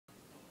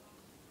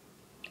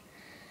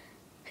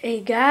Hey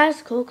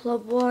guys, Cool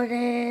Club 1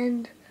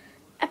 and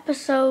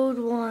episode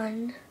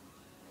 1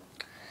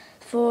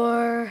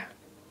 for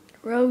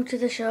Road to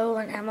the Show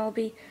on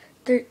MLB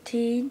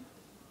 13,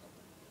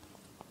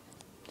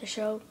 the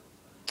show.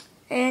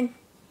 And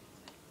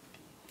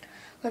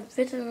let's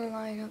fit in the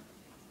lineup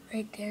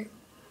right there,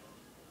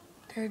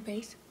 third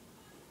base.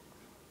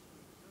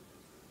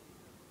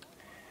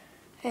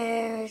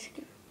 And,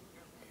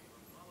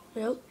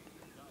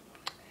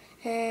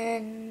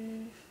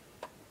 and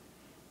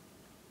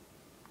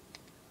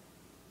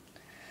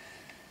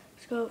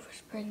let's go for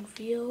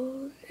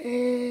Springfield,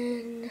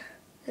 and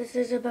this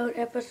is about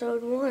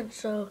episode 1,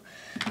 so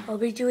I'll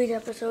be doing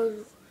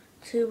episode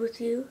 2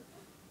 with you,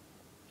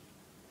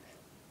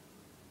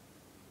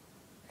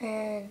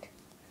 and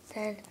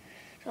then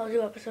so I'll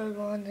do episode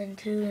 1, then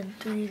 2, then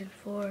 3, then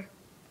 4,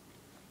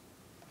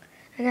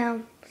 and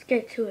now let's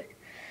get to it.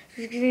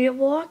 So he's going to get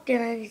walked, and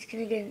then he's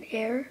going to get an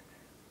error,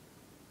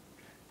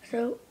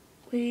 so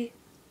we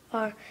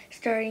are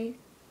starting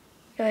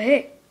a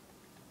hit,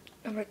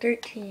 number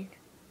 13.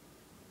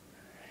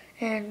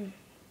 And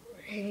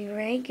hitting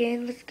rank,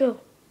 and let's go.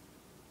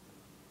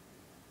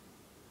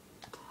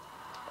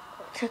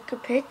 Took a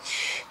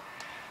pitch.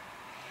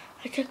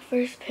 I took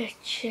first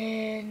pitch,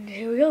 and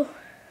here we go.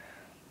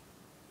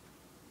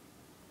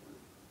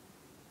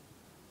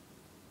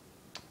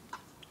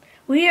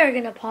 We are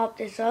gonna pop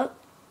this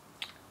up.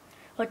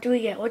 What do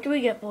we get? What do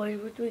we get,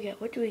 boys? What do we get?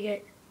 What do we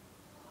get?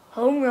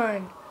 Home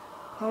run.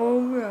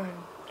 Home run.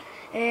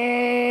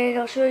 And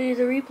I'll show you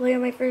the replay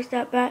of my first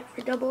at bat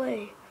for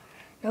AA.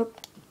 Nope.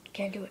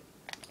 Can't do it.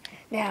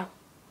 Now,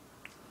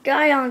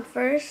 guy on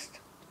first,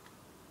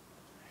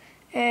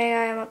 and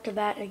I am up to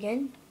bat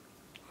again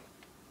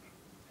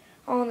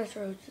on this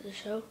Road to the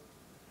Show.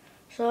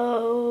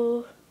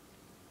 So,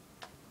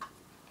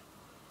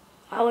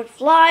 I would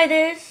fly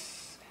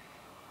this.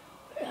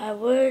 I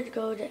would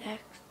go to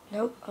X.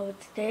 Nope, I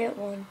would stay at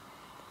 1.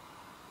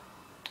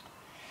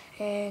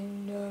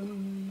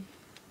 And,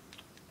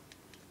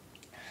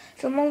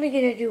 so I'm only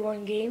going to do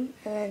 1 game,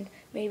 and then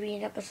maybe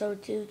in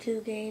episode 2,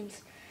 2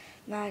 games.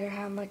 Matter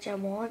how much I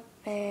want,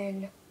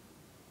 and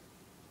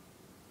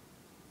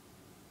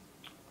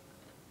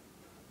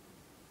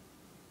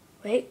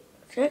wait,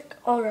 check,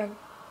 I'll run.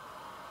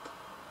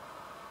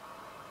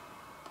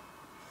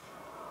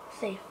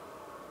 Safe.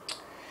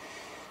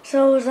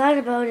 So is that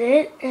about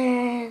it,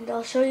 and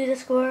I'll show you the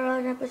score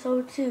on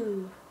episode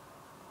 2.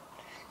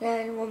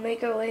 Then we'll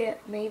make our way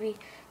up maybe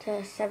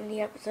to 70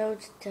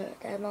 episodes to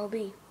the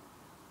MLB.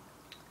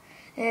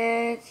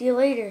 And see you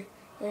later.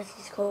 This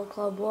is Cold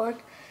Club 1.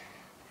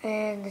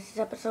 And this is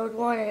episode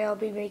 1, and I'll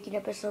be making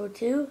episode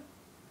 2.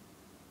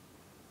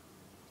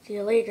 See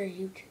you later,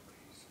 YouTube.